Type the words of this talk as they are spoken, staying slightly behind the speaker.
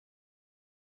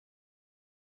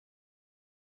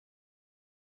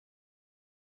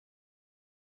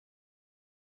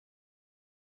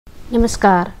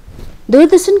नमस्कार।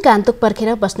 दूरदर्शन कान्तोक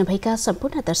पर्खेर बस्नुभएका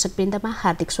सम्पूर्ण दर्शकवृन्दमा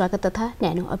हार्दिक स्वागत तथा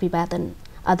न्यानो अभिवादन।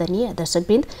 आदरणीय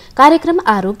दर्शकवृन्द, कार्यक्रम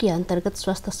आरोग्य अन्तर्गत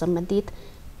स्वास्थ्य सम्बन्धित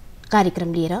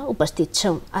कार्यक्रम लिएर उपस्थित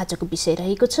छौं। आजको विषय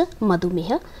रहेको छ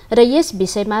मधुमेह र यस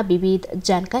विषयमा विविध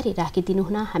जानकारी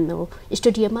राखिदिनुहुन हाम्रो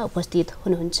स्टुडियोमा उपस्थित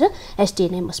हुनुहुन्छ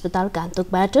एसटीएनएम अस्पताल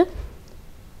कान्तोकबाट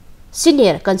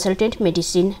senior consultant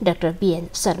medicine doctor BN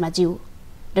शर्माज्यू।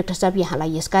 Doctor साहब,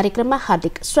 यहाँलाई यस कार्यक्रममा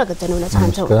हार्दिक स्वागत जनाउन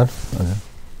चाहन्छौँ।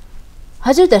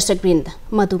 हजुर दर्शकवृन्द,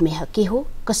 मधुमेह के हो,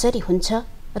 कसरी हुन्छ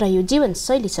र यो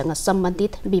जीवनशैलीसँग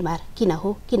सम्बन्धित बिमार किन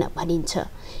हो, किन भनिन्छ,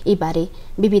 यी बारे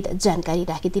विविध जानकारी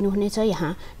राखिदिनुहुनेछ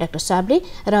यहाँ डाक्टर साहबले।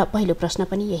 र पहिलो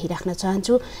प्रश्न पनि यही राख्न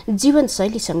चाहन्छु,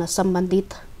 जीवनशैलीसँग सम्बन्धित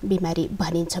बिमारी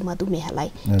भनिन्छ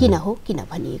मधुमेहलाई, किन हो, किन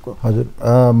भनिएको? हजुर,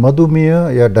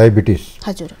 मधुमेह या डायबिटिस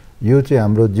हजुर यो चाहिँ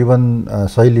हाम्रो जीवन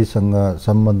शैलीसँग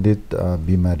सम्बन्धित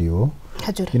बिमारी हो।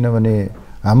 हजुर, किनभने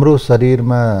हाम्रो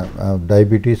शरीरमा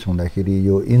डायबिटिस हुँदाखेरि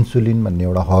यो इन्सुलिन भन्ने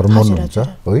एउटा हर्मोन हुन्छ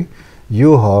है,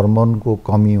 यो हर्मोनको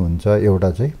कमी हुन्छ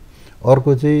एउटा चाहिँ।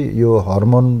 अर्को चाहिँ यो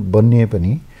हर्मोन बनिए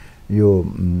पनि यो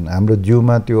हाम्रो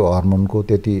जिउमा त्यो हर्मोनको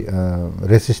त्यति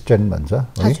रेसिस्टेन्ट भन्छ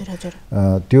है,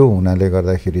 त्यो हुनाले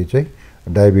गर्दाखेरि चाहिँ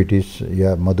डायबिटिस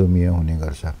या मधुमेह हुने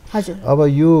गर्छ। अब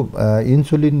यो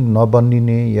इन्सुलिन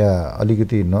नबनिने या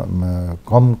अलिकति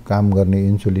कम काम गर्ने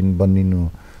इन्सुलिन बनिनु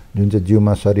जुन चाहिँ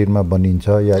जिउमा शरीरमा बनिन्छ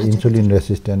या इन्सुलिन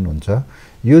रेसिस्टेन्ट हुन्छ,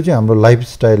 यो चाहिँ हाम्रो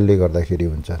लाइफस्टाइलले गर्दाखेरि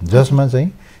हुन्छ, जसमा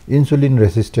चाहिँ इन्सुलिन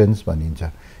रेसिस्टेन्स भनिन्छ।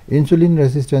 इन्सुलिन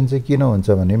रेसिस्टेन्स चाहिँ किन हुन्छ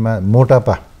भने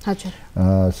मोटापा,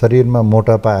 शरीरमा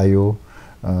मोटापा आयो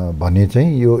भने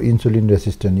चाहिँ यो इन्सुलिन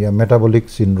रेसिस्टेन्ट या मेटाबोलिक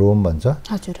सिन्ड्रोम भन्छ।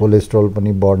 कोलेस्ट्रोल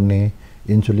पनि बढ्ने,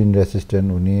 इन्सुलिन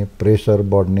रेसिस्टेन्ट हुने, प्रेसर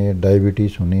बढ्ने,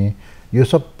 डायबिटिस हुने, यो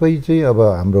सबै चाहिँ अब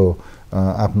हाम्रो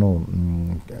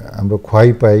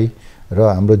खुवाइपाइ र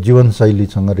हाम्रो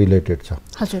जीवनशैलीसँग रिलेटेड छ।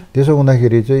 त्यसो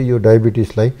हुँदाखेरि चाहिँ यो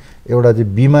डायबिटिसलाई एउटा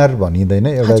चाहिँ बिमार भनिँदैन,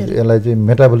 यसलाई चाहिँ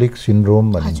मेटाबोलिक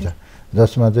सिन्ड्रोम भनिन्छ,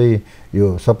 जसमा चाहिँ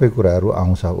यो सबै कुराहरू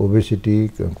आउँछ, ओबेसिटी,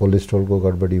 कोलेस्ट्रोलको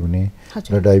गडबडी हुने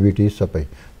र डायबिटिस सबै।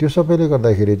 त्यो सबैले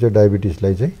गर्दाखेरि चाहिँ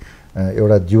डायबिटिसलाई चाहिँ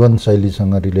एउटा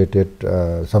जीवनशैलीसँग रिलेटेड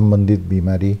सम्बन्धित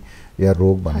बिमारी या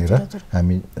रोग भनेर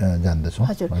हामी जान्दछौँ।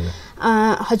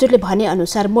 हजुरले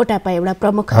भनेअनुसार मोटापा एउटा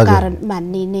प्रमुख कारण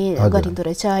मानिने गरिँदो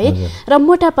रहेछ है, र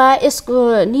मोटापा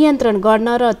यसको नियन्त्रण गर्न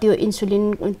र त्यो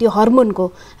इन्सुलिन त्यो हर्मोनको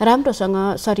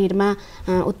राम्रोसँग शरीरमा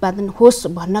उत्पादन होस्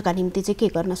भन्नका निम्ति चाहिँ के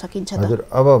गर्न सकिन्छ त? हजुर,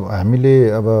 अब हामीले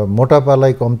अब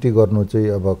मोटापालाई कम्ती गर्नु चाहिँ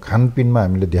अब खानपिनमा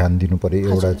हामीले ध्यान दिनु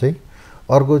पर्यो एउटा चाहिँ।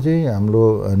 अर्को चाहिँ हाम्रो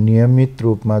नियमित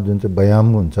रूपमा जुन चाहिँ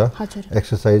व्यायाम हुन्छ,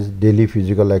 एक्सर्साइज, डेली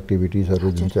फिजिकल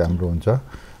एक्टिभिटिजहरू जुन चाहिँ हाम्रो हुन्छ,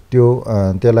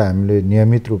 त्यसलाई हामीले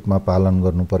नियमित रूपमा पालन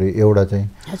गर्नु पर्यो एउटा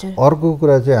चाहिँ। अर्को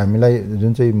कुरा चाहिँ हामीलाई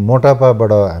जुन चाहिँ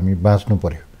मोटापाबाट हामी बाँच्नु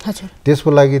पर्यो,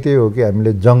 त्यसको लागि त्यही हो कि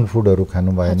हामीले जङ्क फुडहरू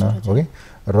खानु भएन हो कि,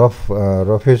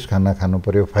 रफेस खाना खानु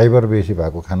पर्यो, फाइबर बेसी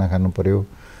भएको खाना खानु पर्यो,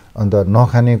 अन्त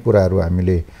नखाने कुराहरू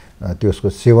हामीले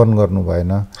त्यसको सेवन गर्नु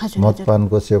भएन,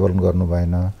 मदपानको सेवन गर्नु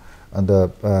भएन, अन्त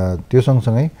त्यो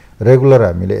सँगसँगै रेगुलर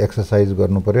हामीले एक्सर्साइज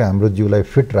गर्नु पर्यो, हाम्रो जिउलाई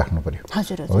फिट राख्नु पर्यो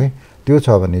है। त्यो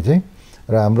छ भने चाहिँ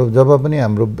र हाम्रो जब पनि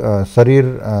हाम्रो शरीर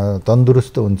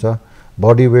तन्दुरुस्त हुन्छ,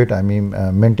 बडी वेट हामी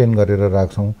मेन्टेन गरेर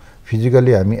राख्छौँ,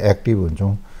 फिजिकली हामी एक्टिभ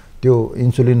हुन्छौँ, त्यो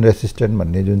इन्सुलिन रेसिस्टेन्ट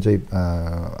भन्ने जुन चाहिँ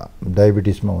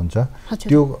डायबिटिसमा हुन्छ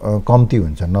त्यो कम्ती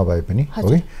हुन्छ नभए पनि हो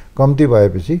कि। कम्ती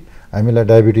भएपछि हामीलाई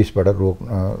डायबिटिसबाट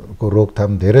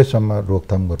रोकथाम धेरैसम्म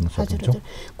रोकथाम गर्न सकिन्छौँ।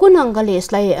 कुन अङ्गले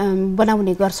यसलाई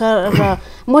बनाउने गर्छ र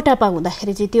मोटापा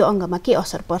हुँदाखेरि चाहिँ त्यो अङ्गमा के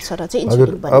असर पर्छ र चाहिँ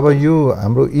इन्सुलिन बन्छ? अब यो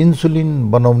हाम्रो इन्सुलिन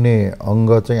बनाउने अङ्ग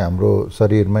चाहिँ हाम्रो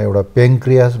शरीरमा एउटा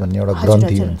पेन्क्रियास भन्ने एउटा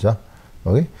ग्रन्थि हुन्छ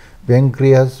हो कि।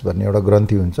 पेन्क्रियास भन्ने एउटा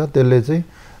ग्रन्थि हुन्छ, त्यसले चाहिँ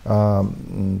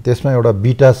त्यसमा एउटा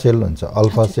बिटा सेल हुन्छ,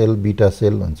 अल्फा सेल, बिटा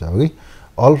सेल हुन्छ हो कि।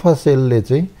 अल्फा सेलले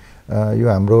चाहिँ यो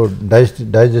हाम्रो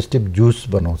डाइजेस्टिभ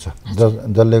जुस बनाउँछ,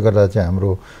 जसले गर्दा चाहिँ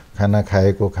हाम्रो खाना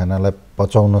खाएको खानालाई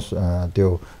पचाउन त्यो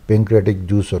पेन्क्रियाटिक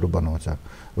जुसहरू बनाउँछ।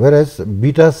 वेरएज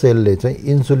बिटा सेलले चाहिँ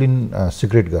इन्सुलिन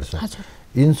सिक्रेट गर्छ।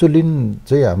 इन्सुलिन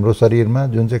चाहिँ हाम्रो शरीरमा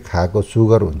जुन चाहिँ खाएको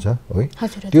सुगर हुन्छ है,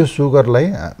 त्यो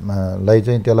सुगरलाई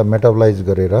चाहिँ त्यसलाई मेटाबलाइज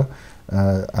गरेर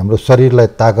हाम्रो शरीरलाई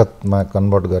ताकतमा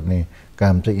कन्भर्ट गर्ने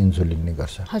काम चाहिँ इन्सुलिनले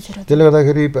गर्छ। त्यसले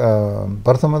गर्दाखेरि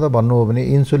प्रथममा त भन्नु हो भने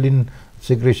इन्सुलिन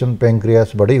सिक्रेसन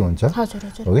पेन्क्रियासबाटै हुन्छ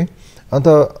हो कि। अन्त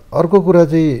अर्को कुरा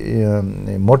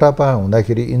चाहिँ मोटापा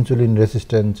हुँदाखेरि इन्सुलिन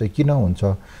रेसिस्टेन्ट चाहिँ किन हुन्छ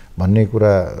भन्ने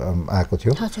कुरा आएको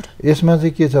थियो। यसमा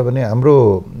चाहिँ के छ भने हाम्रो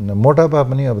मोटापा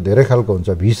पनि अब धेरै खालको हुन्छ।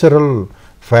 भिसरल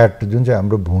फ्याट जुन चाहिँ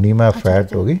हाम्रो भुँडीमा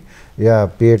फ्याट हो कि या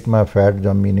पेटमा फ्याट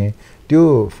जम्मिने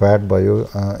त्यो फ्याट भयो,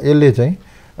 यसले चाहिँ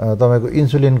तपाईको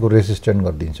इन्सुलिनको रेसिस्टेन्ट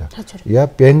गरिदिन्छ। या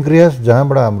पेन्क्रियास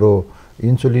जहाँबाट हाम्रो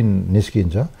इन्सुलिन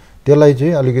निस्किन्छ त्यसलाई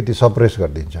चाहिँ अलिकति सप्रेस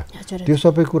गरिदिन्छ। हजुर त्यो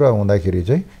सबै कुरा हुँदाखेरि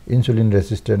चाहिँ इन्सुलिन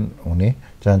रेसिस्टेन्ट हुने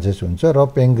चान्सेस हुन्छ र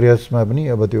पेङ्क्रियासमा पनि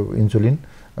अब त्यो इन्सुलिन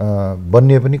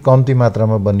बन्ने पनि कम्ती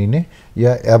मात्रामा बनिने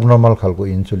या एब्नर्मल खालको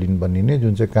इन्सुलिन बनिने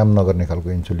जुन चाहिँ काम नगर्ने खालको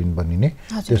इन्सुलिन बनिने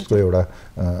त्यसको एउटा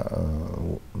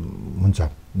हुन्छ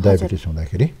डायबिटिस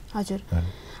हुँदाखेरि। हजुर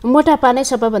मोटापा नै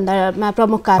सबैभन्दा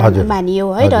प्रमुख कारण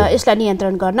मानियो है र यसलाई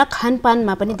नियन्त्रण गर्न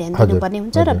खानपानमा पनि ध्यान दिनुपर्ने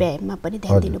हुन्छ र व्यायाममा पनि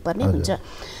ध्यान दिनुपर्ने हुन्छ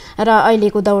र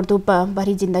अहिलेको दौडधुप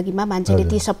भरि जिन्दगीमा मान्छेले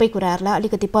ती सबै कुराहरूलाई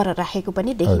अलिकति पर राखेको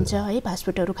पनि देखिन्छ है,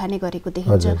 फास्टफुडहरू खाने गरेको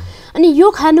देखिन्छ। अनि यो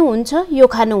खानु हुन्छ यो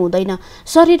खानु हुँदैन,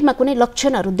 शरीरमा कुनै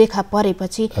लक्षणहरू देखा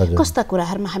परेपछि कस्ता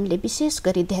कुराहरूमा हामीले विशेष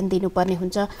गरी ध्यान दिनुपर्ने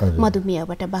हुन्छ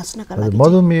मधुमेहबाट बाँच्नका लागि?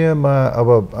 मधुमेहमा अब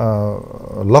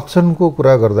लक्षणको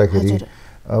कुरा गर्दाखेरि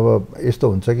अब यस्तो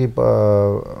हुन्छ कि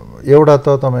एउटा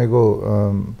त तपाईको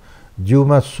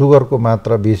जिउमा सुगरको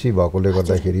मात्रा बेसी भएकोले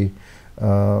गर्दाखेरि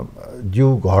जिउ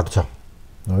घट्छ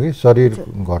हो कि, शरीर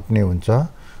घट्ने हुन्छ।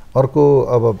 अर्को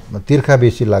अब तिर्खा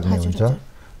बेसी लाग्ने हुन्छ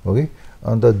हो कि,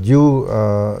 अन्त जिउ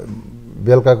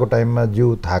बेलुकाको टाइममा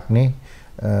जिउ थाक्ने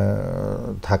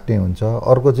हुन्छ।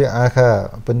 अर्को चाहिँ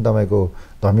आँखा पनि तपाईँको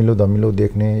धमिलो धमिलो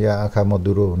देख्ने या आँखा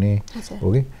मधुरो हुने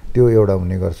हो कि, त्यो एउटा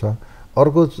हुने गर्छ।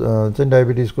 अर्को चाहिँ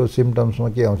डायबिटिसको सिम्पटम्समा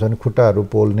के आउँछ भने खुट्टाहरू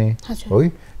पोल्ने हो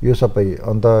कि, यो सबै।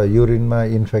 अन्त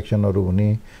युरिनमा इन्फेक्सनहरू हुने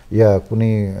या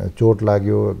कुनै चोट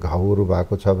लाग्यो घाउहरू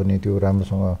भएको छ भने त्यो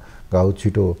राम्रोसँग घाउ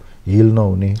छिटो हिल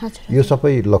नहुने, यो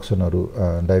सबै लक्षणहरू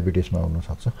डायबिटिसमा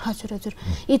हुनसक्छ। हजुर हजुर,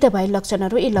 यी त भए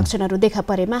लक्षणहरू। यी लक्षणहरू देखा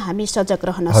परेमा हामी सजग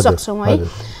रहन सक्छौँ है,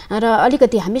 र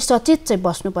अलिकति हामी सचेत चाहिँ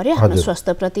बस्नु पर्यो हाम्रो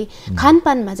स्वास्थ्यप्रति।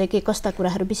 खानपानमा चाहिँ के कस्ता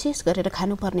कुराहरू विशेष गरेर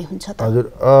खानुपर्ने हुन्छ त? हजुर,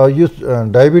 यो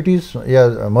डायबिटिस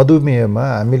या मधुमेहमा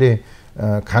हामीले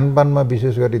खानपानमा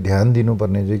विशेष गरी ध्यान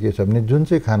दिनुपर्ने चाहिँ के छ भने जुन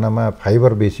चाहिँ खानामा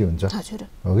फाइबर बेसी हुन्छ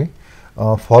हो कि,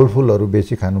 फलफुलहरू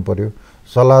बेसी खानु पर्यो,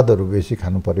 सलादहरू बेसी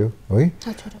खानु पर्यो हो कि।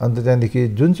 अन्त त्यहाँदेखि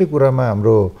जुन चाहिँ कुरामा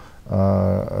हाम्रो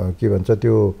के भन्छ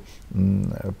त्यो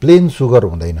प्लेन सुगर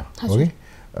हुँदैन हो कि,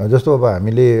 जस्तो अब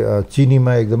हामीले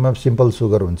चिनीमा एकदमै सिम्पल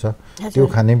सुगर हुन्छ, त्यो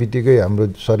खाने बित्तिकै हाम्रो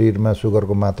शरीरमा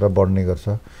सुगरको मात्रा बढ्ने गर्छ।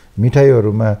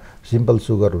 मिठाईहरूमा सिम्पल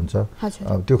सुगर हुन्छ,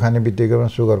 त्यो खाने बित्तिकैमा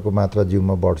सुगरको मात्रा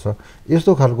जिउमा बढ्छ।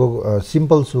 यस्तो खालको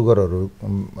सिम्पल सुगरहरू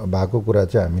भएको कुरा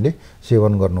चाहिँ हामीले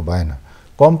सेवन गर्नु भएन।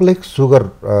 कम्प्लेक्स सुगर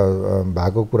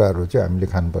भएको कुराहरू चाहिँ हामीले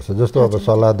खानुपर्छ। जस्तो अब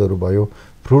सलादहरू भयो,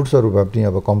 फ्रुट्सहरूमा पनि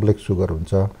अब कम्प्लेक्स सुगर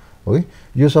हुन्छ हो कि,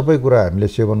 यो सबै कुरा हामीले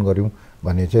सेवन गऱ्यौँ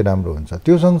भने चाहिँ राम्रो हुन्छ।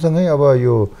 त्यो सँगसँगै अब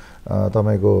यो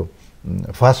तपाईँको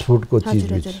फास्ट फुडको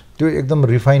चिजबिज त्यो एकदम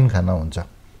रिफाइन खाना हुन्छ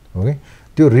हो कि,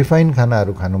 त्यो रिफाइन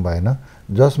खानाहरू खानु भएन,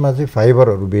 जसमा चाहिँ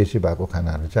फाइबरहरू बेसी भएको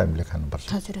खानाहरू चाहिँ हामीले खानुपर्छ।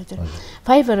 हजुर हजुर,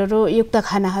 फाइबरहरू युक्त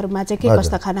खानाहरूमा चाहिँ के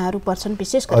कस्ता खानाहरू पर्छन्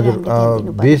विशेष गरेर हामीले ध्यान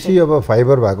दिनुपर्छ? बेसी अब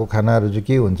फाइबर भएको खानाहरू चाहिँ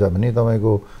के हुन्छ भने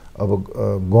तपाईँको अब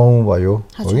गहुँ भयो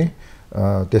हो कि,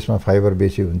 त्यसमा फाइबर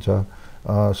बेसी हुन्छ।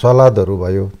 सलादहरू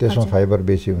भयो, त्यसमा फाइबर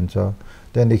बेसी हुन्छ।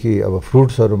 त्यहाँदेखि अब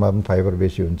फ्रुट्सहरूमा पनि फाइबर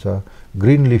बेसी हुन्छ।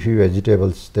 ग्रिन लिफी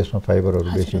भेजिटेबल्स, त्यसमा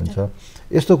फाइबरहरू बेसी हुन्छ।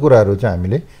 यस्तो कुराहरू चाहिँ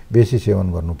हामीले बेसी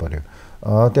सेवन गर्नु पर्यो।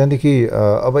 त्यहाँदेखि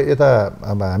अब यता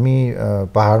अब हामी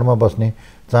पहाडमा बस्ने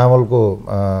चामलको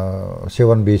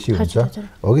सेवन बेसी हुन्छ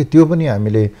हो कि, त्यो पनि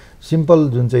हामीले सिम्पल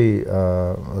जुन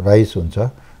चाहिँ राइस हुन्छ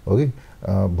हो कि,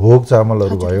 भोग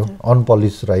चामलहरू भयो,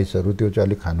 अनपलिस राइसहरू, त्यो चाहिँ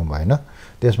अलिक खानु भएन,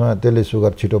 त्यसले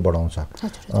सुगर छिटो बढाउँछ।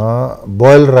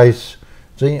 बोइल राइस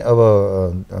चाहिँ अब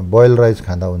बोइल राइस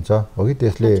खाँदा हुन्छ हो कि,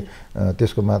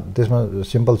 त्यसमा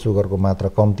सिम्पल सुगरको मात्रा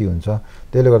कम्ती हुन्छ।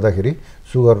 त्यसले गर्दाखेरि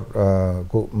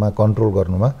सुगरकोमा कन्ट्रोल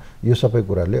गर्नुमा यो सबै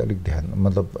कुराले अलिक ध्यान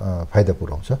मतलब फाइदा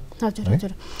पुर्याउँछ। हजुर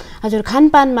हजुर हजुर,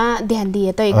 खानपानमा ध्यान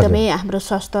दिए त एकदमै हाम्रो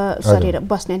स्वास्थ्य शरीर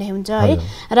बस्ने नै हुन्छ है,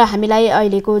 र हामीलाई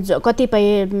अहिलेको कतिपय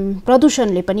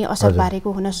प्रदूषणले पनि असर पारेको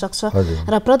हुनसक्छ,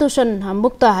 र प्रदूषण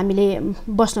मुक्त हामीले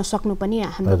बस्न सक्नु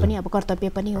पनि हाम्रो पनि अब कर्तव्य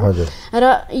पनि हो।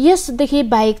 र यसदेखि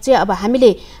बाहेक चाहिँ अब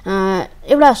हामीले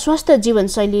एउटा स्वस्थ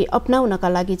जीवनशैली अपनाउनका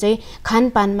लागि चाहिँ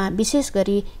खानपानमा विशेष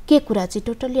गरी के कुरा चाहिँ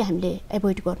टोटल्ली हामीले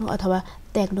एभोइड गर्नु अथवा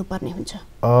त्याग्नु पर्ने हुन्छ?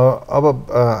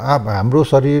 अब हाम्रो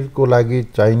शरीरको लागि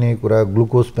चाहिने कुरा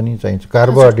ग्लुकोज पनि चाहिन्छ,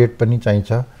 कार्बोहाइड्रेट पनि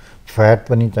चाहिन्छ, फ्याट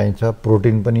पनि चाहिन्छ,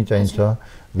 प्रोटिन पनि चाहिन्छ,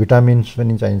 भिटामिन्स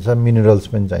पनि चाहिन्छ, मिनरल्स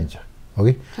पनि चाहिन्छ हो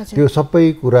कि। त्यो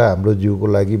सबै कुरा हाम्रो जिउको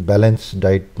लागि ब्यालेन्स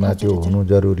डाइटमा त्यो हुनु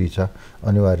जरुरी छ,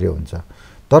 अनिवार्य हुन्छ।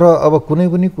 तर अब कुनै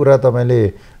पनि कुरा तपाईँले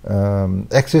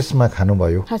एक्सेसमा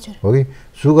खानुभयो हो कि,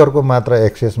 सुगरको मात्रा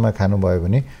एक्सेसमा खानुभयो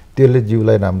भने त्यसले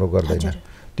जिउलाई राम्रो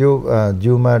गर्दैन। त्यो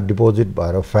जिउमा डिपोजिट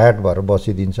भएर फ्याट भएर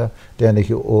बसिदिन्छ।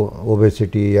 त्यहाँदेखि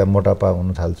ओबेसिटी या मोटापा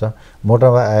हुन थाल्छ।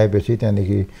 मोटापा आएपछि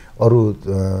त्यहाँदेखि अरू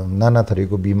नाना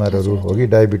थरीको बिमारहरू हो कि,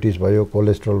 डायबिटिस भयो,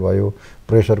 कोलेस्ट्रोल भयो,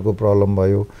 प्रेसरको प्रब्लम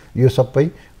भयो, यो सबै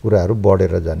कुराहरू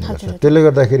बढेर जाने गर्छ। त्यसले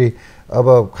गर्दाखेरि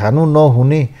अब खानु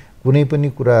नहुने कुनै पनि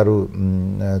कुराहरू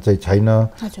चाहिँ छैन।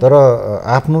 तर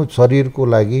आफ्नो शरीरको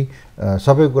लागि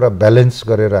सबै कुरा ब्यालेन्स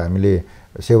गरेर हामीले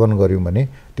सेवन गऱ्यौँ भने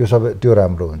त्यो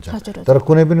राम्रो हुन्छ। तर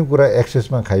कुनै पनि कुरा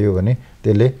एक्सेसमा खाइयो भने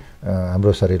त्यसले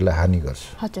हाम्रो शरीरलाई हानि गर्छ।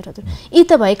 हजुर हजुर, यी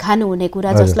त भए खानु हुने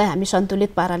कुरा जसलाई हामी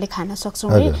सन्तुलित पाराले खान सक्छौँ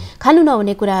है। खानु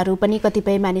नहुने कुराहरू पनि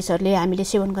कतिपय मानिसहरूले हामीले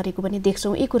सेवन गरेको पनि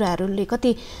देख्छौँ। यी कुराहरूले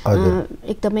कति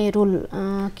एकदमै रोल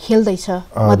खेल्दैछ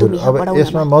मधुमेह बढाउनमा?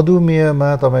 यसमा मधुमेहमा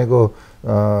तपाईँको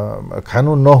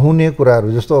खानु नहुने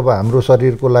कुराहरू जस्तो अब हाम्रो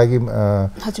शरीरको लागि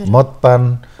मदपान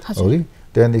हो कि,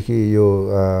 त्यहाँदेखि यो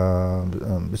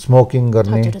स्मोकिङ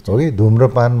गर्ने हो कि,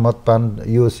 धुम्रपान मदपान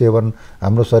यो सेवन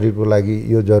हाम्रो शरीरको लागि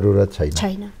यो जरुरत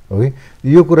छैन हो कि।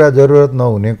 यो कुरा जरुरत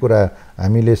नहुने कुरा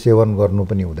हामीले सेवन गर्नु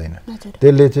पनि हुँदैन।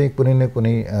 त्यसले चाहिँ कुनै न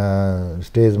कुनै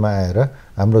स्टेजमा आएर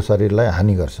हाम्रो शरीरलाई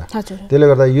हानि गर्छ। त्यसले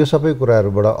गर्दा यो सबै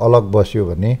कुराहरूबाट अलग बस्यो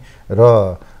भने र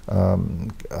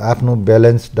आफ्नो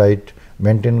ब्यालेन्स डाइट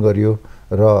मेन्टेन गरियो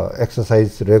र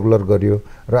एक्सर्साइज रेगुलर गरियो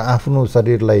र आफ्नो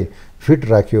शरीरलाई फिट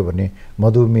राख्यो भने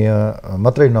मधुमेह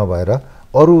मात्रै नभएर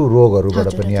अरू रोगहरूबाट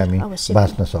पनि हामी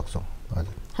बाँच्न सक्छौँ।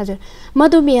 हजुर हजुर,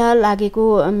 मधुमेह लागेको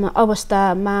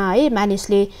अवस्थामा है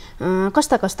मानिसले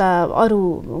कस्ता कस्ता अरू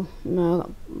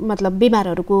मतलब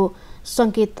बिमारहरूको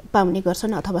सङ्केत पाउने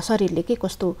गर्छन् अथवा शरीरले के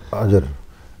कस्तो? हजुर,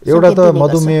 एउटा त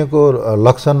मधुमेहको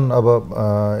लक्षण अब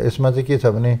यसमा चाहिँ के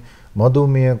छ भने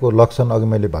मधुमेहको लक्षण अघि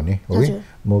मैले भने हो कि,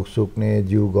 मुख सुक्ने,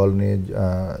 जिउ गल्ने,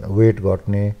 वेट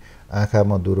घट्ने,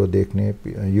 आँखामा धुरो देख्ने,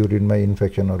 युरिनमा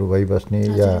इन्फेक्सनहरू भइबस्ने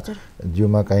या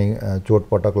जिउमा काहीँ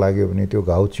चोटपटक लाग्यो भने त्यो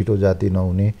घाउ छिटो जाती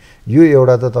नहुने, यो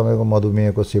एउटा त तपाईँको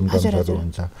मधुमेहको सिम्पटम्सहरू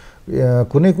हुन्छ।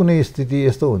 कुनै कुनै स्थिति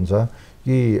यस्तो हुन्छ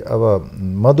कि अब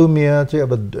मधुमेह चाहिँ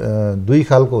अब दुई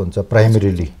खालको हुन्छ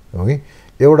प्राइमेरीली हो कि।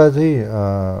 एउटा चाहिँ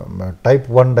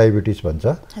टाइप 1 डायबिटिस भन्छ,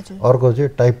 अर्को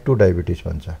चाहिँ टाइप 2 डायबिटिस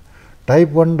भन्छ।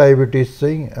 टाइप 1 डायबिटिस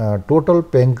चाहिँ टोटल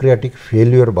पेन्क्रियाटिक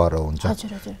फेलियर भएर हुन्छ।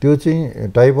 त्यो चाहिँ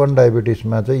टाइप 1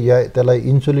 डायबिटिसमा चाहिँ या त्यसलाई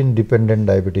इन्सुलिन डिपेन्डेन्ट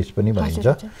डायबिटिस पनि भनिन्छ।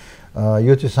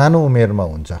 यो चाहिँ सानो उमेरमा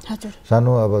हुन्छ।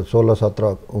 सानो अब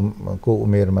 16-17 को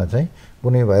उमेरमा चाहिँ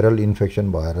कुनै भाइरल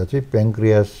इन्फेक्सन भएर चाहिँ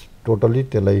पेन्क्रियास टोटली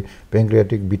त्यसलाई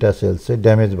पेन्क्रियाटिक बिटा सेल्स चाहिँ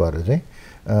ड्यामेज भएर चाहिँ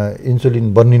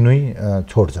इन्सुलिन बनिनै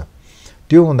छोड्छ।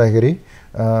 त्यो हुँदाखेरि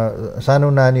सानो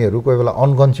नानीहरू कोही बेला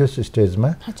अनकन्सियस स्टेजमा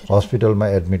हस्पिटलमा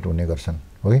एडमिट हुने गर्छन्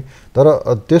हो कि। तर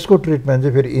त्यसको ट्रिटमेन्ट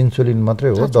चाहिँ फेरि इन्सुलिन मात्रै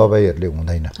हो, दबाईहरूले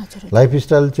हुँदैन।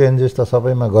 लाइफस्टाइल चेन्जेस त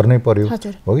सबैमा गर्नै पर्यो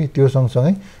हो कि। त्यो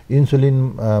सँगसँगै इन्सुलिन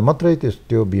मात्रै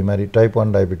त्यो बिमारी टाइप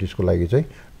 1 डायबिटिसको लागि चाहिँ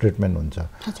ट्रिटमेन्ट हुन्छ।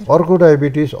 अर्को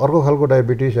डायबिटिस, अर्को खालको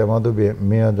डायबिटिस या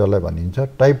मधुमेह जसलाई भनिन्छ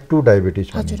टाइप 2 डायबिटिस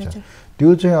भनिन्छ।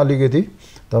 त्यो चाहिँ अलिकति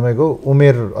तपाईँको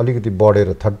उमेर अलिकति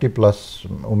बढेर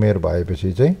 30+ उमेर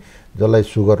भएपछि चाहिँ जसलाई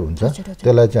सुगर हुन्छ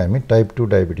त्यसलाई चाहिँ हामी टाइप 2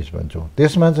 डायबिटिस भन्छौँ।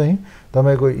 त्यसमा चाहिँ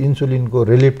तपाईँको इन्सुलिनको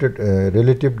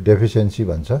रिलेटिभ डेफिसियन्सी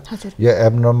भन्छ या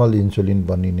एब्नर्मल इन्सुलिन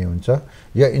बनिने हुन्छ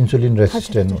या इन्सुलिन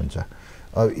रेसिस्टेन्ट हुन्छ।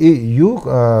 यो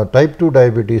टाइप 2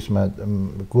 डायबिटिसमा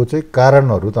को चाहिँ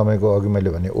कारणहरू तपाईँको अघि मैले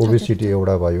भने ओबेसिटी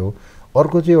एउटा भयो,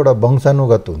 अर्को चाहिँ एउटा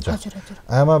वंशानुगत हुन्छ।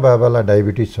 आमा बाबालाई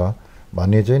डायबिटिस छ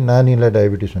भने चाहिँ नानीलाई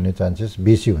डायबिटिस हुने चान्सेस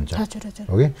बेसी हुन्छ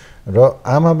हो कि। र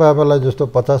आमा बाबालाई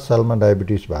जस्तो 50 सालमा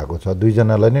डायबिटिस भएको छ,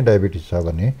 दुईजनालाई नै डायबिटिस छ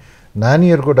भने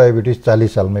नानीहरूको डायबिटिस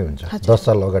 40 सालमै हुन्छ, 10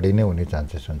 साल अगाडि नै हुने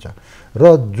चान्सेस हुन्छ। र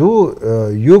जो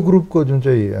यो ग्रुपको जुन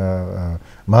चाहिँ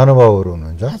महानुभावहरू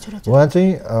हुनुहुन्छ उहाँ चाहिँ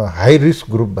हाई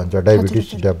रिस्क ग्रुप भन्छ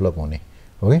डायबिटिस डेभलप हुने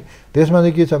हो कि। त्यसमा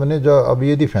चाहिँ के छ भने अब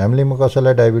यदि फ्यामिलीमा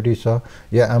कसैलाई डायबिटिस छ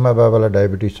या आमा बाबालाई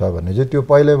डायबिटिस छ भने चाहिँ त्यो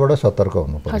पहिल्यैबाट सतर्क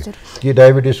हुनु पर्यो कि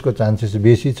डायबिटिसको चान्सेस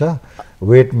बेसी छ,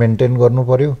 वेट मेन्टेन गर्नु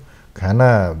पर्यो, खाना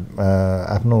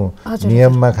आफ्नो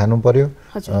नियममा खानु पर्यो,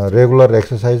 रेगुलर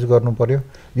एक्सर्साइज गर्नु पर्यो।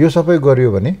 यो सबै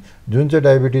गरियो भने जुन चाहिँ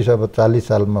डायबिटिस अब 40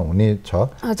 सालमा हुने छ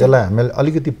त्यसलाई हामीले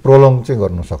अलिकति प्रोलङ चाहिँ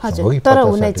गर्नु सक्छौँ हो कि,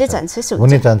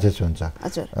 हुने चान्सेस हुन्छ।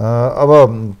 अब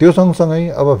त्यो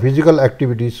सँगसँगै अब फिजिकल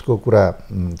एक्टिभिटिजको कुरा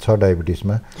छ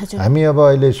डायबिटिसमा। हामी अब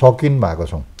अहिले सौकिन भएको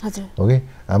छौँ हो कि।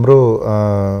 हाम्रो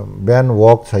बिहान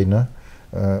वक छैन,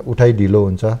 उठाइ ढिलो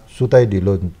हुन्छ, सुताइ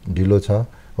ढिलो छ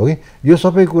हो कि। यो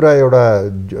सबै कुरा एउटा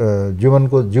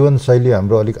जीवनशैली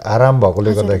हाम्रो अलिक आराम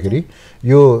भएकोले गर्दाखेरि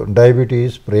यो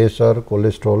डायबिटिस, प्रेसर,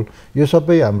 कोलेस्ट्रोल यो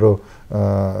सबै हाम्रो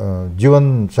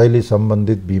जीवनशैली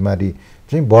सम्बन्धित बिमारी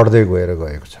चाहिँ बढ्दै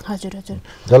गएको छ।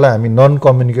 जसलाई हामी नन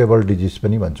कम्युनिकेबल डिजिज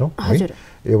पनि भन्छौँ है।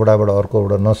 एउटाबाट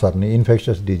अर्कोबाट नसर्ने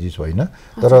इन्फेक्सियस डिजिज होइन,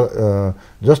 तर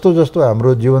जस्तो जस्तो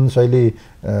हाम्रो जीवनशैली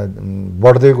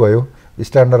बढ्दै गयो,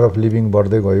 स्ट्यान्डर्ड अफ लिभिङ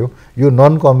बढ्दै गयो, यो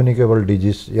नन कम्युनिकेबल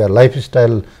डिजिज या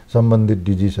लाइफस्टाइल सम्बन्धित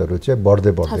डिजिजहरू चाहिँ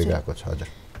बढ्दै गएको छ। हजुर,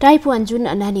 टाइप 1 जुन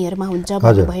नानीहरुमा हुन्छ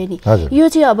भन्नुभयो नि, यो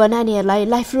चाहिँ अब नानीहरुलाई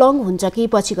लाइफ लङ हुन्छ कि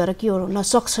पछि गएर के हुन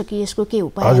सक्छ कि यसको के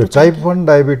उपायहरु छ? टाइप 1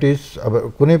 डायबिटिस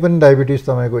अब कुनै पनि डायबिटिस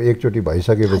तपाईको एकचोटी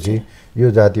भइसकेपछि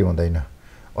यो जाति हुँदैन।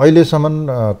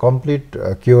 अहिलेसम्म कम्प्लिट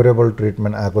क्युरेबल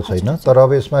ट्रिटमेन्ट आएको छैन, तर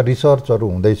अब यसमा रिसर्चहरु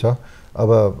हुँदैछ। अब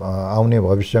आउने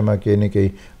भविष्यमा केही न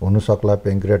केही हुन सक्ला,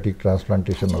 पेन्क्रियाटिक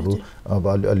ट्रान्सप्लान्टेसनहरु अब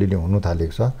अलिअलि हुन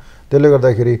थालेको छ। त्यसले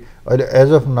गर्दाखेरि अहिले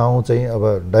एज अफ नाउ चाहिँ अब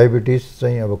डायबिटिस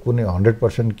चाहिँ अब कुनै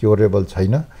 100% क्युरेबल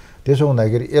छैन। त्यसो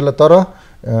हुँदाखेरि यसलाई तर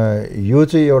यो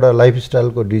चाहिँ एउटा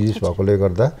लाइफस्टाइलको डिजिज भएकोले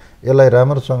गर्दा यसलाई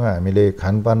राम्रोसँग हामीले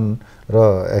खानपान र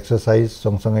एक्सरसाइज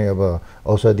सँगसँगै अब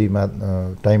औषधिमा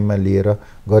टाइममा लिएर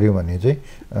गर्यौं भने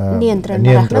चाहिँ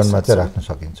नियन्त्रणमा चाहिँ राख्न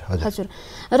सकिन्छ। हजुर।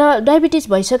 र डायबिटिस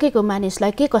भइसकेको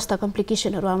मानिसलाई के कस्ता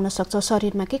कम्प्लिकेसनहरु आउन सक्छ,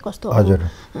 शरीरमा के कस्तो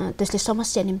त्यसले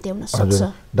समस्या निम्त्याउन सक्छ?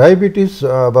 डायबिटिस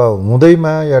अब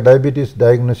हुँदैमा या डायबिटिस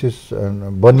डायग्नोसिस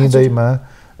बनिँदैमा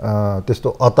त्यस्तो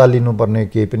अतालिनुपर्ने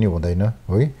केही पनि हुँदैन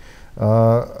है।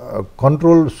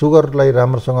 कन्ट्रोल सुगरलाई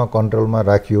राम्रोसँग कन्ट्रोलमा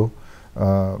राखियो,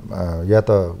 या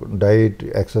त डाइट,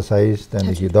 एक्सरसाइज,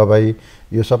 त्यहाँदेखि दबाई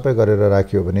यो सबै गरेर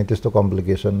राखियो भने त्यस्तो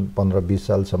कम्प्लिकेसन 15-20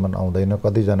 सालसम्म आउँदैन।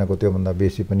 कतिजनाको त्योभन्दा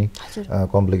बेसी पनि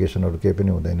कम्प्लिकेसनहरु केही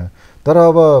पनि हुँदैन। तर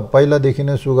अब पहिलादेखि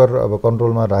नै सुगर अब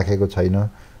कन्ट्रोलमा राखेको छैन,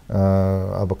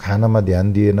 अब खानामा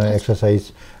ध्यान दिएन, एक्सरसाइज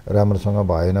राम्रोसँग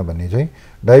भएन भने चाहिँ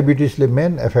डायबिटिसले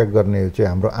मेन एफेक्ट गर्ने चाहिँ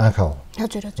हाम्रो आँखा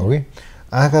हो। है,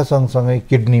 आँखा सँगसँगै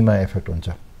किडनीमा एफेक्ट हुन्छ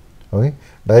है।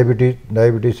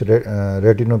 डायबिटिस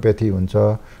रेटिनोप्याथी हुन्छ।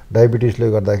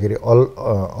 डायबिटिसले गर्दाखेरि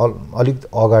अलिक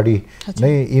अगाडि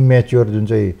नै इम्याच्योर जुन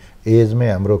चाहिँ एजमै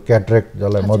हाम्रो क्याट्रेक्ट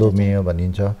जसलाई मधुमेह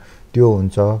भनिन्छ त्यो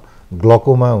हुन्छ,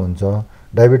 ग्लकोमा हुन्छ।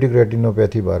 डायबिटिक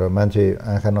रेटिनोप्याथी भएर मान्छे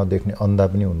आँखा नदेख्ने अन्धा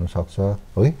पनि हुन सक्छ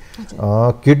है।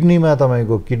 किडनीमा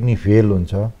तपाईको किडनी फेल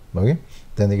हुन्छ है,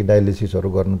 त्यहाँदेखि डायलिसिसहरु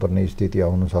गर्नुपर्ने स्थिति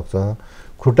आउन सक्छ।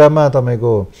 खुट्टामा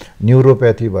तपाईको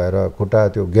न्युरोप्याथी भएर खुट्टा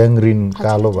त्यो ग्याङ्ग्रिन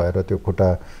कालो भएर त्यो खुट्टा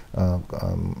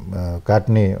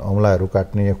काट्ने, औँलाहरू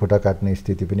काट्ने या खुट्टा काट्ने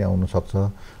स्थिति पनि आउन सक्छ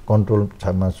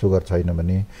कन्ट्रोलमा सुगर छैन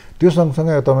भने। त्यो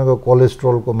सँगसँगै तपाईको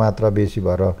कोलेस्ट्रोलको मात्रा बेसी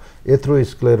भएर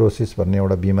एथेरोस्क्लेरोसिस भन्ने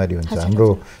एउटा बिमारी हुन्छ। हाम्रो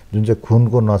जुन चाहिँ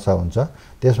खुनको नसा हुन्छ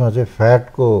त्यसमा चाहिँ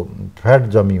फ्याट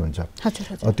जमी हुन्छ।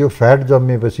 त्यो फ्याट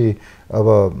जम्मिएपछि अब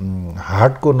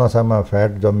हार्टको नसामा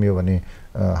फ्याट जम्मियो भने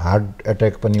हार्ट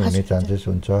एट्याक पनि हुने चान्सेस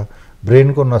हुन्छ।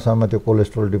 ब्रेनको नसामा त्यो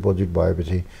कोलेस्ट्रोल डिपोजिट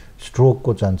भएपछि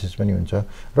स्ट्रोकको चान्सेस पनि हुन्छ।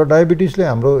 र डायबिटिसले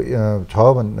हाम्रो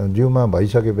जिउमा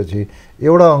भइसकेपछि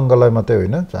एउटा अङ्गलाई मात्रै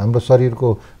होइन, हाम्रो शरीरको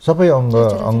सबै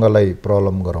अङ्गलाई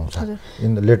प्रब्लम गराउँछ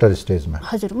इन द लेटर स्टेजमा।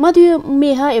 हजुर,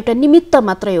 मधुमेह एउटा निमित्त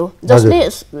मात्रै हो जसले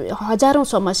हजारौं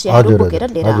समस्याहरू बोकेर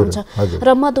लिएर आउँछ।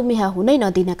 र मधुमेह हुनै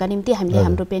नदिनका निम्ति हामीले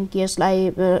हाम्रो पेनक्रियासलाई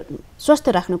स्वस्थ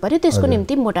राख्नु पर्यो। त्यसको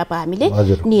निम्ति मोटापा हामीले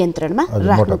नियन्त्रणमा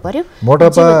राख्नु पर्यो।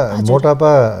 मोटापा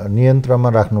नियन्त्रणमा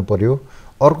राख्नु पर्यो।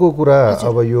 अर्को कुरा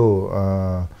अब यो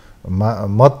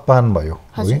मदपान भयो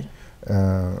है,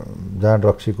 जहाँ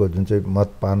ड्रग्सीको जुन चाहिँ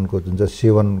मदपानको जुन चाहिँ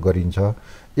सेवन गरिन्छ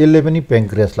यसले पनि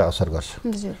पेन्क्रियासलाई असर गर्छ।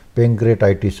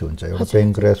 पेन्क्रियाटाइटिस हुन्छ, एउटा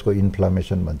पेन्क्रियासको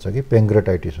इन्फ्लामेसन भन्छ कि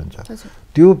पेन्क्रियाटाइटिस हुन्छ।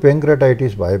 त्यो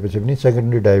पेन्क्रियाटाइटिस भएपछि पनि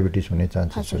सेकेन्डरी डायबिटिस हुने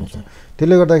चान्सेस हुन्छ।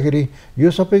 त्यसले गर्दाखेरि यो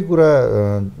सबै कुरा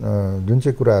जुन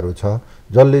चाहिँ कुराहरू छ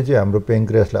जसले चाहिँ हाम्रो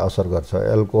पेन्क्रियासलाई असर गर्छ,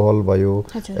 एल्कोहल भयो,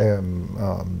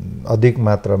 अधिक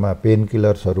मात्रामा पेन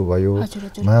किलर्सहरू भयो,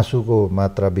 मासुको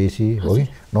मात्रा बेसी हो कि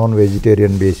नन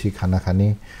भेजिटेरियन बेसी खाना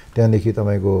खाने, त्यहाँदेखि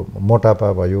तपाईको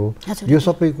मोटापा भयो, यो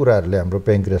सबै कुराहरूले हाम्रो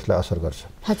पेन्क्रियासलाई असर गर्छ।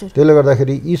 त्यसले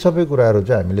गर्दाखेरि यी सबै कुराहरू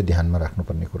चाहिँ हामीले ध्यानमा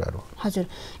राख्नुपर्ने कुराहरू। हजुर,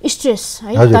 स्ट्रेस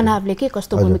है, तनावले के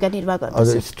कस्तो भूमिका निर्वाह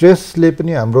गर्छ? स्ट्रेसले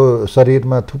पनि हाम्रो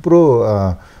शरीरमा थुप्रो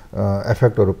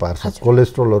एफेक्टहरु पार्छ,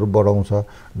 कोलेस्ट्रोलहरु बढाउँछ।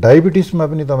 डायबिटिसमा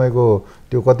पनि तपाईको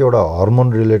त्यो कतिवटा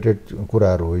हर्मोन रिलेटेड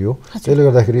कुराहरू हो यो। त्यसले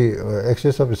गर्दाखेरि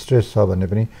एक्सेस अफ स्ट्रेस छ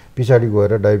भने पनि पछाडी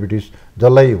गएर डायबिटिस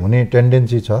जसलाई हुने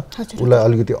टेन्डेन्सी छ उसलाई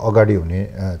अलिकति अगाडि हुने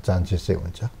चान्सेस चाहिँ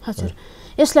हुन्छ। हजुर,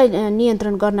 यसलाई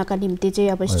नियन्त्रण गर्नका निम्ति चाहिँ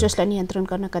अब स्ट्रेसलाई नियन्त्रण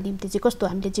गर्नका निम्ति चाहिँ कस्तो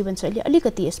हामीले जीवनशैली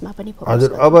अलिकति यसमा पनि फोकस?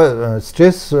 हजुर, अब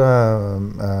स्ट्रेस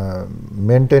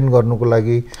मेन्टेन गर्नुको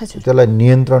लागि, त्यसलाई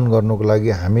नियन्त्रण गर्नुको लागि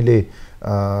हामीले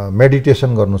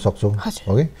मेडिटेसन गर्न सक्छौं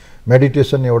है।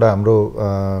 मेडिटेसन एउटा हाम्रो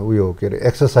उयो के अरे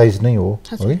एक्सरसाइज नै हो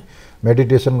है।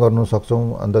 मेडिटेसन गर्न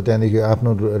सक्छौं। अन्त त्यहाँदेखि आफ्नो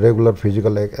रेगुलर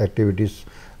फिजिकल एक्टिभिटिज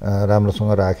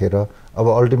राम्रोसँग राखेर अब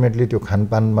अल्टिमेटली त्यो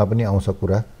खानपानमा पनि आउँछ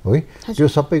कुरा है। त्यो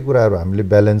सबै कुराहरू हामीले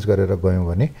ब्यालेन्स गरेर गयौं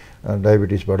भने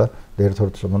डायबिटिसबाट धेरै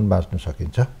थोरसम्म बाँच्न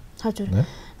सकिन्छ। हजुर,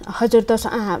 हजुर त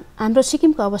हाम्रो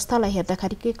सिक्किमको अवस्थालाई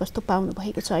हेर्दाखेरि के कस्तो पाउनु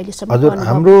भएको छ अहिलेसम्म? हजुर,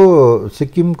 हाम्रो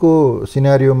सिक्किमको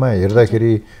सिनारियोमा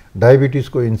हेर्दाखेरि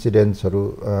डायबिटिसको इन्सिडेन्सहरु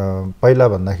पहिला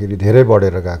भन्दाखेरि धेरै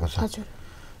बढेर गएको छ।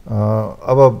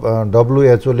 अब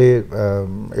WHO ले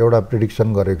एउटा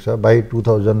प्रिडिक्सन गरेको छ बाई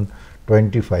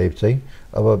 2025 चाहिँ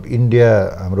अब इन्डिया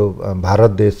हाम्रो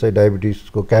भारत देश चाहिँ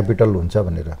डायबिटिसको क्यापिटल हुन्छ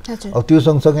भनेर। अब त्यो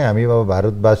सँगसँगै हामी अब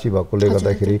भारतवासी भएकोले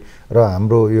गर्दाखेरि र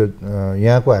हाम्रो यो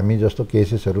यहाँको हामी जस्तो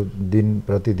केसेसहरू दिन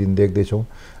प्रतिदिन देख्दैछौँ,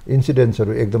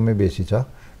 इन्सिडेन्सहरू एकदमै बेसी छ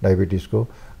डायबिटिसको।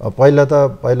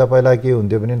 पहिला के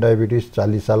हुन्थ्यो भने डायबिटिस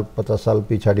 40 साल 50 साल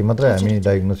पछाडि मात्रै हामी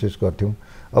डायग्नोसिस गर्थ्यौँ।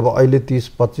 अब अहिले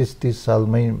 25-30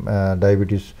 सालमै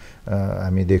डायबिटिस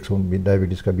हामी देख्छौँ,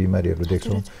 डायबिटिसका बिमारीहरू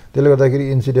देख्छौँ। त्यसले गर्दाखेरि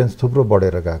इन्सिडेन्स थुप्रो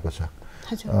बढेर गएको छ।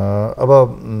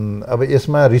 अब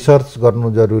यसमा रिसर्च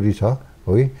गर्नु जरुरी छ,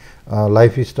 हो कि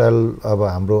लाइफस्टाइल अब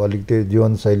हाम्रो अलिकति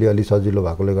जीवनशैली अलि सजिलो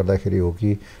भएकोले गर्दाखेरि हो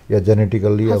कि या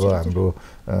जेनेटिकल्ली अब हाम्रो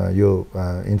यो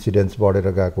इन्सिडेन्स बढेर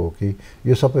गएको हो कि,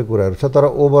 यो सबै कुराहरू छ। तर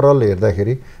ओभरअल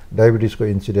हेर्दाखेरि डायबिटिसको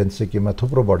इन्सिडेन्स सिक्किममा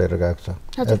थुप्रो बढेर गएको छ।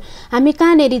 हजुर, हामी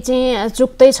कहाँनेरि चाहिँ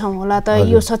चुक्दै छौँ होला त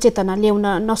यो सचेतना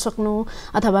ल्याउन नसक्नु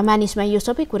अथवा मानिसमा यो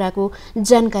सबै कुराको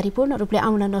जानकारी पूर्ण रूपले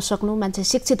आउन नसक्नु, मान्छे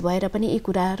शिक्षित भएर पनि यी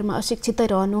कुराहरूमा अशिक्षितै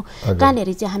रहनु,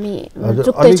 कहाँनेरि चाहिँ हामी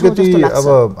चुक्दै छौँ जस्तो लाग्छ।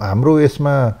 अब हाम्रो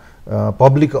यसमा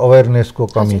पब्लिक अवेरनेसको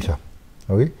कमी छ,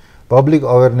 हो कि पब्लिक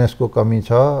अवेरनेसको कमी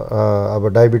छ। अब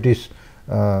डायबिटिस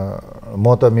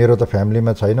मेरो त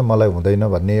फ्यामिलीमा छैन, मलाई हुँदैन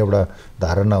भन्ने एउटा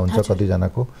धारणा हुन्छ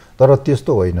कतिजनाको, तर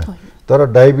त्यस्तो होइन। तर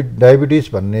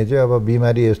डायबिटिस भन्ने चाहिँ अब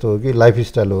बिमारी यस्तो हो कि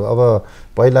लाइफस्टाइल हो। अब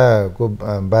पहिलाको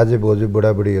बाजे बोजू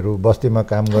बुढाबुढीहरू बस्तीमा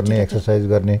काम गर्ने, एक्सर्साइज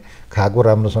गर्ने, खाएको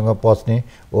राम्रोसँग पच्ने,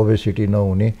 ओबेसिटी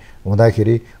नहुने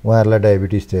हुँदाखेरि उहाँहरूलाई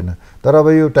डायबिटिस थिएन। तर अब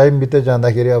यो टाइम बित्दै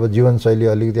जाँदाखेरि अब जीवनशैली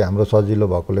अलिकति हाम्रो सजिलो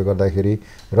भएकोले गर्दाखेरि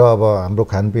र अब हाम्रो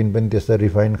खानपिन पनि त्यस्तै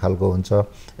रिफाइन खालको हुन्छ,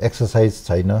 एक्सर्साइज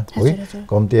छैन, है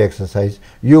कम्ती एक्सर्साइज,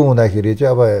 यो हुँदाखेरि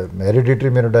चाहिँ अब हेरिडिटरी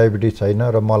मेरो डायबिटिस छैन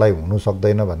र मलाई हुनु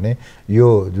सक्दैन भन्ने यो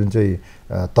जुन चाहिँ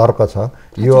तर्क छ,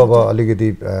 यो अब अलिकति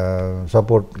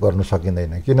सपोर्ट गर्न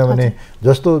सकिँदैन। किनभने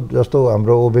जस्तो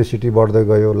हाम्रो ओबेसिटी बढ्दै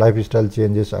गयो, लाइफस्टाइल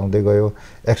चेन्जेस आउँदै गयो,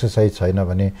 एक्सर्साइज छैन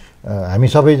भने हामी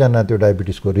सबैजना त्यो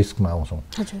डायबिटिसको रिस्कमा आउँछौँ।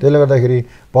 त्यसले गर्दाखेरि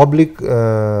पब्लिक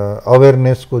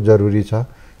अवेरनेसको जरुरी छ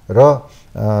र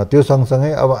त्यो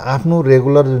सँगसँगै अब आफ्नो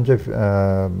रेगुलर जुन चाहिँ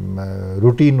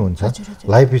रुटिन हुन्छ,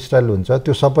 लाइफस्टाइल हुन्छ,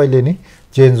 त्यो सबैले नै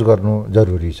चेन्ज गर्नु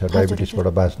जरुरी छ डायबिटिसबाट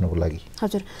बाँच्नुको लागि।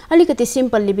 हजुर, अलिकति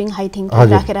सिम्पल लिभिङ हाई थिङ्किङ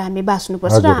राखेर हामी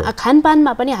बाँच्नुपर्छ र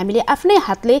खानपानमा पनि हामीले आफ्नै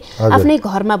हातले आफ्नै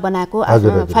घरमा बनाएको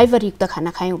फाइबरयुक्त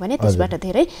खाना खायौँ भने त्यसबाट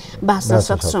धेरै बाँच्न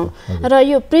सक्छौँ। र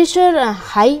यो प्रेसर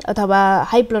हाई अथवा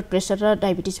हाई ब्लड प्रेसर र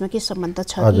डायबिटिसमा के सम्बन्ध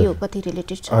छ, यो कति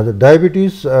रिलेटेड छ? हजुर,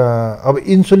 डायबिटिस अब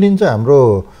इन्सुलिन चाहिँ हाम्रो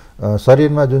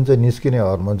शरीरमा जुन चाहिँ निस्किने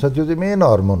हर्मोन छ त्यो चाहिँ मेन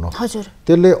हर्मोन हो। हजुर,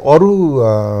 त्यसले अरू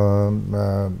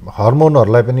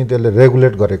हर्मोनहरूलाई पनि त्यसले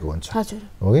रेगुलेट गरेको हुन्छ,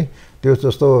 हो कि त्यो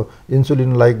जस्तो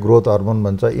इन्सुलिन लाइक ग्रोथ हर्मोन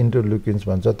भन्छ, इन्टरल्युकिन्स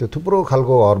भन्छ, त्यो थुप्रो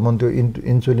खालको हर्मोन त्यो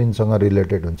इन्सुलिनसँग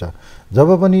रिलेटेड हुन्छ। जब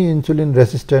पनि इन्सुलिन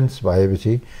रेसिस्टेन्स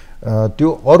भएपछि त्यो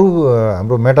अरू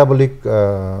हाम्रो मेटाबोलिक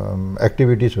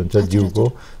एक्टिभिटिज हुन्छ जिउको,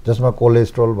 जसमा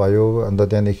कोलेस्ट्रोल भयो, अन्त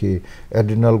त्यहाँदेखि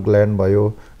एड्रिनल ग्ल्यान्ड भयो,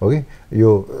 हो कि यो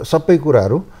सबै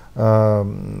कुराहरू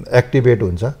एक्टिभेट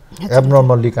हुन्छ,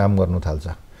 एब्नर्मल्ली काम गर्नु थाल्छ।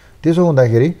 त्यसो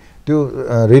हुँदाखेरि त्यो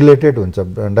रिलेटेड हुन्छ,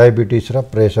 डायबिटिस र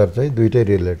प्रेसर चाहिँ दुइटै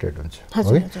रिलेटेड हुन्छ,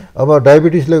 हो कि। अब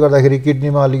डायबिटिसले गर्दाखेरि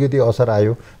किडनीमा अलिकति असर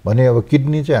आयो भने अब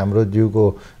किडनी चाहिँ हाम्रो जिउको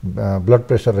ब्लड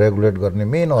प्रेसर रेगुलेट गर्ने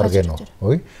मेन अर्गेन हो,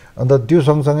 है। अन्त त्यो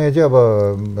सँगसँगै चाहिँ अब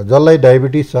जसलाई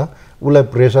डायबिटिस छ उसलाई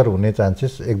प्रेसर हुने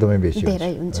चान्सेस एकदमै बेसी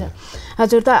हुन्छ।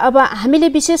 हजुर, त अब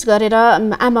हामीले विशेष गरेर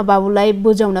आमा बाबुलाई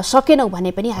बुझाउन सकेनौँ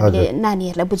भने पनि हामीले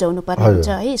नानीहरूलाई बुझाउनु पर्ने हुन्छ,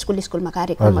 है। स्कुलमा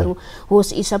कार्यक्रमहरू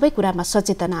होस्, यी सबै कुरामा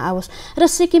सचेतना आओस्। र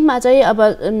सिक्किममा चाहिँ अब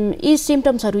यी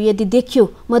सिम्टम्सहरू यदि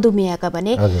देखियो मधुमेहका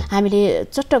भने हामीले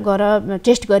चट्ट गएर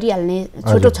टेस्ट गरिहाल्ने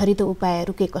छोटो छरितो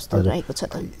उपायहरू के कस्तो रहेको छ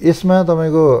त? यसमा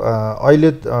तपाईँको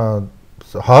अहिले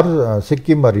हर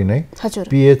सिक्किमभरि नै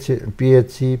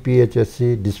पिएचसी, पिएचएससी,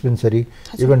 डिस्पेन्सरी,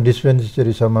 इभन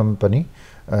डिस्पेन्सरीसम्म पनि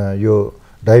यो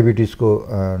डायबिटिसको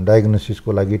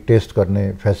डायग्नोसिसको लागि टेस्ट गर्ने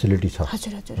फेसिलिटी छ,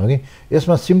 हो कि।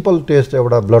 यसमा सिम्पल टेस्ट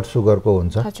एउटा ब्लड सुगरको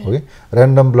हुन्छ, हो कि,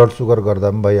 ऱ्यान्डम ब्लड सुगर गर्दा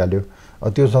पनि भइहाल्यो।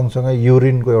 त्यो सँगसँगै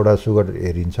युरिनको एउटा सुगर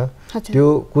हेरिन्छ, त्यो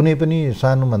कुनै पनि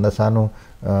सानोभन्दा सानो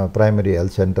प्राइमेरी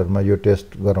हेल्थ सेन्टरमा यो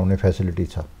टेस्ट गराउने फेसिलिटी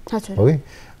छ, हो कि।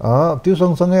 त्यो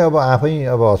सँगसँगै अब आफै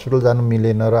अब हस्पिटल जानु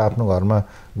मिलेन र आफ्नो घरमा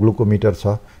ग्लुकोमिटर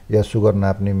छ या सुगर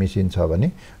नाप्ने मेसिन छ भने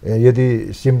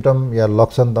यदि सिम्टम या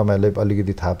लक्षण तपाईँहरूले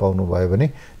अलिकति थाहा पाउनुभयो भने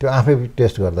त्यो आफै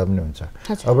टेस्ट गर्दा पनि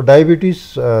हुन्छ। अब डायबिटिस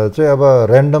चाहिँ अब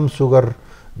ऱ्यान्डम सुगर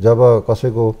जब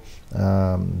कसैको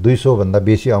 200 भन्दा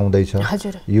बेसी आउँदैछ,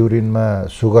 युरिनमा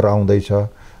सुगर आउँदैछ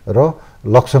र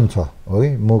लक्षण छ हो कि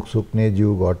मुख सुक्ने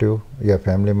जिउ घट्यो या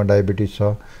फ्यामिलीमा डायबिटिज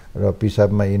छ र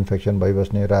पिसाबमा इन्फेक्सन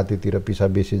भइबस्ने रातितिर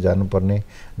पिसाब बेसी जानुपर्ने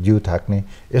जिउ थाक्ने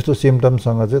यस्तो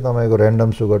सिम्टमसँग चाहिँ तपाईँको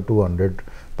ऱ्यान्डम सुगर 200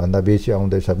 भन्दा बेसी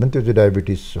आउँदैछ भने त्यो चाहिँ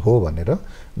डायबिटिस हो भनेर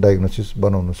डायग्नोसिस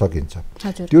बनाउन सकिन्छ।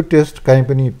 त्यो टेस्ट कहीँ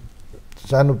पनि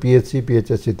सानो पिएचसी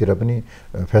पिएचएससीतिर पनि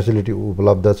फेसिलिटी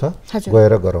उपलब्ध छ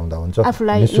गएर गराउँदा हुन्छ।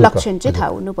 आफूलाई लक्षण चाहिँ थाहा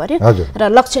हुनु पर्यो र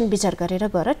लक्षण विचार गरेर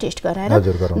गएर टेस्ट गराएर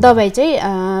दबाई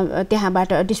चाहिँ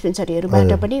त्यहाँबाट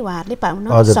डिस्पेन्सरीहरूबाट पनि उहाँहरूले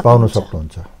पाउन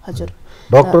सक्नुहुन्छ। हजुर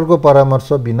डाक्टरको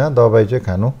परामर्श बिना दबाई चाहिँ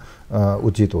खानु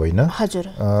उचित होइन। हजुर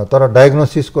तर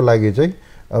डायग्नोसिसको लागि चाहिँ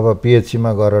अब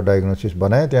पिएचसीमा गएर डायग्नोसिस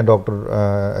बनाए त्यहाँ डाक्टर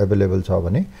एभाइलेबल छ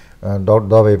भने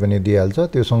दबाई पनि दिइहाल्छ।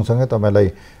 त्यो सँगसँगै तपाईँलाई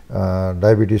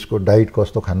डायबिटिसको डाइट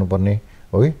कस्तो खानुपर्ने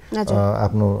हो कि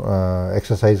आफ्नो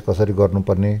एक्सर्साइज कसरी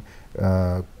गर्नुपर्ने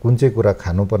कुन चाहिँ कुरा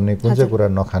खानुपर्ने कुन चाहिँ कुरा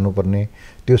नखानुपर्ने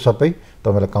त्यो सबै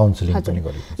तपाईँलाई काउन्सिलिङ पनि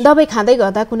गरिन्छ। दबाई खाँदै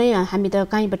गर्दा कुनै हामी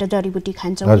त कहीँबाट जडीबुटी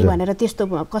खान्छौँ भनेर त्यस्तो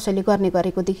कसैले गर्ने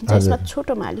गरेको देखिन्छ। यसमा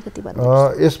छोटोमा अलिकति भन्नु।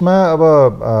 यसमा अब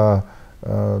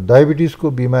डायबिटिसको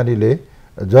बिमारीले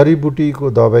जडीबुटीको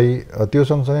दबाई त्यो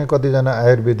सँगसँगै कतिजना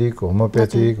आयुर्वेदिक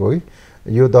होमियोप्याथिक हो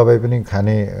यो दबाई पनि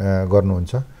खाने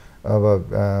गर्नुहुन्छ। अब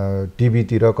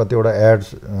टिभीतिर कतिवटा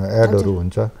एडहरू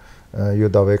हुन्छ यो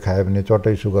दबाई खायो भने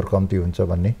चट्टै सुगर कम्ती हुन्छ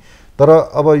भन्ने। तर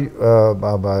अब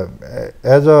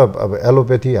एज अब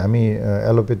एलोपेथी हामी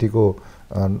एलोपेथीको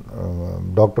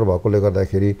डक्टर भएकोले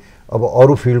गर्दाखेरि अब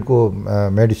अरू फिल्डको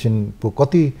मेडिसिनको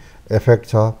कति इफेक्ट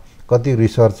छ कति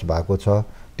रिसर्च भएको छ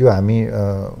त्यो हामी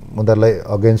उनीहरूलाई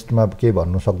अगेन्स्टमा केही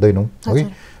भन्नु सक्दैनौँ है।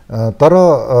 तर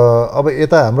अब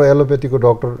यता हाम्रो एलोपेथीको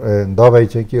डक्टर दबाई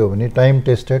चाहिँ के हो भने टाइम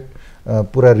टेस्टेड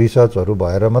पुरा रिसर्चहरू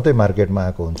भएर मात्रै मार्केटमा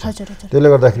आएको हुन्छ। त्यसले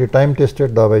गर्दाखेरि टाइम टेस्टेड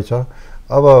दबाई छ।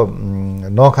 अब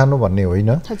नखानु भन्ने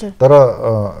होइन तर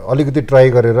अलिकति ट्राई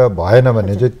गरेर भएन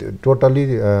भने चाहिँ टोटली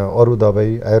अरू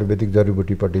दबाई आयुर्वेदिक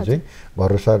जडीबुटीपट्टि चाहिँ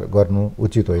भरोसा गर्नु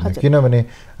उचित होइन। किनभने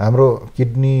हाम्रो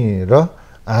किडनी र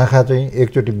आँखा चाहिँ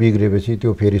एकचोटि बिग्रेपछि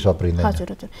त्यो फेरि सप्रिँदैन। हजुर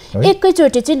हजुर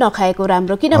एकैचोटि चाहिँ नखाएको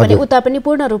राम्रो किनभने उता पनि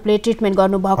पूर्ण रूपले ट्रिटमेन्ट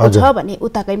गर्नुभएको छ भने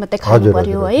उताकै मात्रै खानु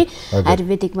पर्यो है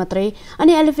आयुर्वेदिक मात्रै।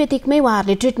 अनि एलोपेथिकमै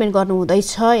उहाँहरूले ट्रिटमेन्ट गर्नु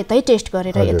हुँदैछ यतै टेस्ट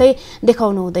गरेर यतै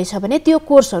देखाउनु हुँदैछ भने त्यो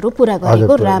कोर्सहरू पुरा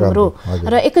गरेको राम्रो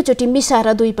र एकैचोटि मिसाएर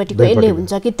दुईपट्टिको यसले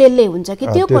हुन्छ कि त्यसले हुन्छ कि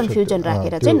त्यो कन्फ्युजन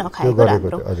राखेर चाहिँ नखाएको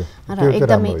राम्रो र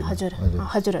एकदमै। हजुर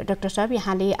हजुर डाक्टर साहब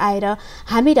यहाँले आएर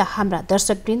हामी र हाम्रा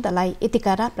दर्शकवृन्दलाई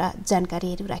यतिका राम्रा जानकारी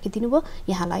राखिदिनु भयो।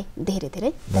 यहाँलाई धेरै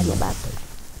धेरै धन्यवाद।